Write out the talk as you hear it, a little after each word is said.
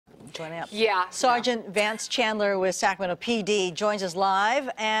going up. Yeah. Sergeant Vance Chandler with Sacramento PD joins us live,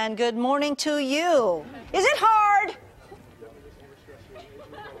 and good morning to you. Is it hard?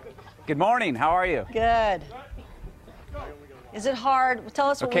 Good morning. How are you? Good. Is it hard? Tell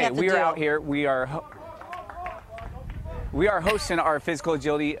us what we have to do. Okay, we are out here. We are hosting our physical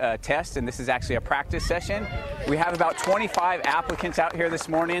agility test, and this is actually a practice session. We have about 25 applicants out here this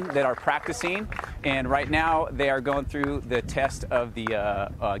morning that are practicing, and right now they are going through the test of the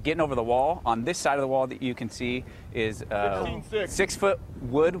getting over the wall. On this side of the wall that you can see is a 6-foot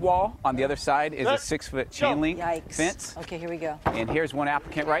wood wall. On the other side is a 6-foot chain link fence. Okay, here we go. And here's one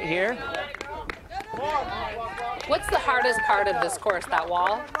applicant right here. What's the hardest part of this course, that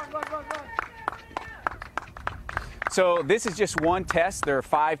wall? So this is just one test. There are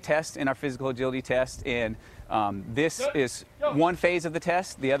 5 tests in our physical agility test, and this is one phase of the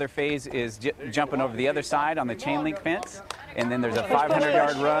test. The other phase is jumping over the other side on the chain link fence, and then there's a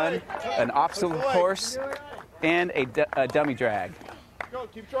 500-yard run, an obstacle course, and a dummy drag.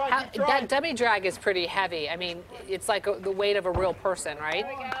 That dummy drag is pretty heavy. I mean, it's like the weight of a real person, right?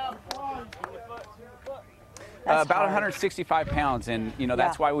 About 165 pounds, and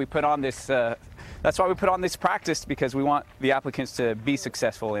that's why we put on this. That's why we put on this practice, because we want the applicants to be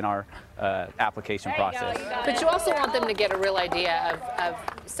successful in our application process. But you also want them to get a real idea of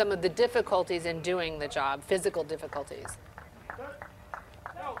some of the difficulties in doing the job, physical difficulties.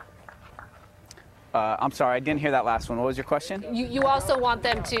 I'm sorry, I didn't hear that last one. What was your question? You also want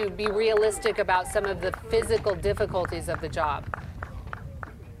them to be realistic about some of the physical difficulties of the job.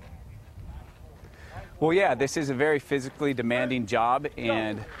 Well, yeah, this is a very physically demanding job,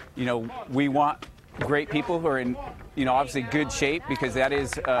 and we want great people who are in obviously good shape, because that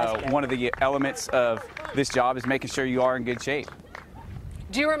is one of the elements of this job, is making sure you are in good shape.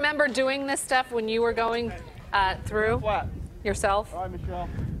 Do you remember doing this stuff when you were going through yourself? All right, Michelle.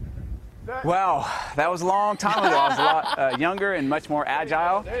 Well, that was a long time ago. I was a lot younger and much more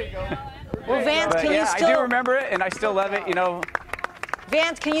agile. There you go. Well, Vance, But, can you still... I do remember it, and I still love it.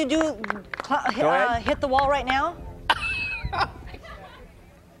 Vance, can you hit the wall right now?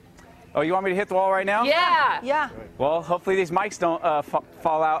 Oh, you want me to hit the wall right now? Yeah. Yeah. Well, hopefully these mics don't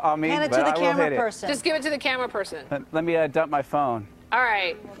fall out on me. Hand it to the camera person. Just give it to the camera person. Let me dump my phone. All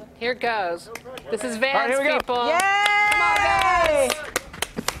right, here it goes. This is Vance, here we go. people. Yay! Come on, Vance.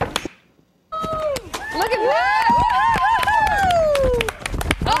 Look at that!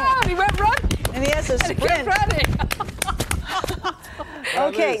 Oh, he went running. And he has a He kept sprint. running.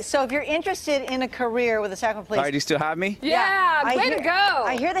 Okay, so if you're interested in a career with the Sacramento Police... All right, do you still have me? Yeah, way to go.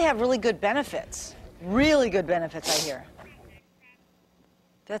 I hear they have really good benefits. Really good benefits, I hear.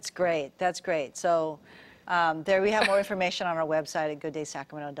 That's great. That's great. So there we have more information on our website at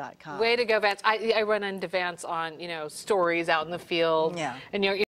gooddaysacramento.com. Way to go, Vance. I run into Vance on, stories out in the field. Yeah. And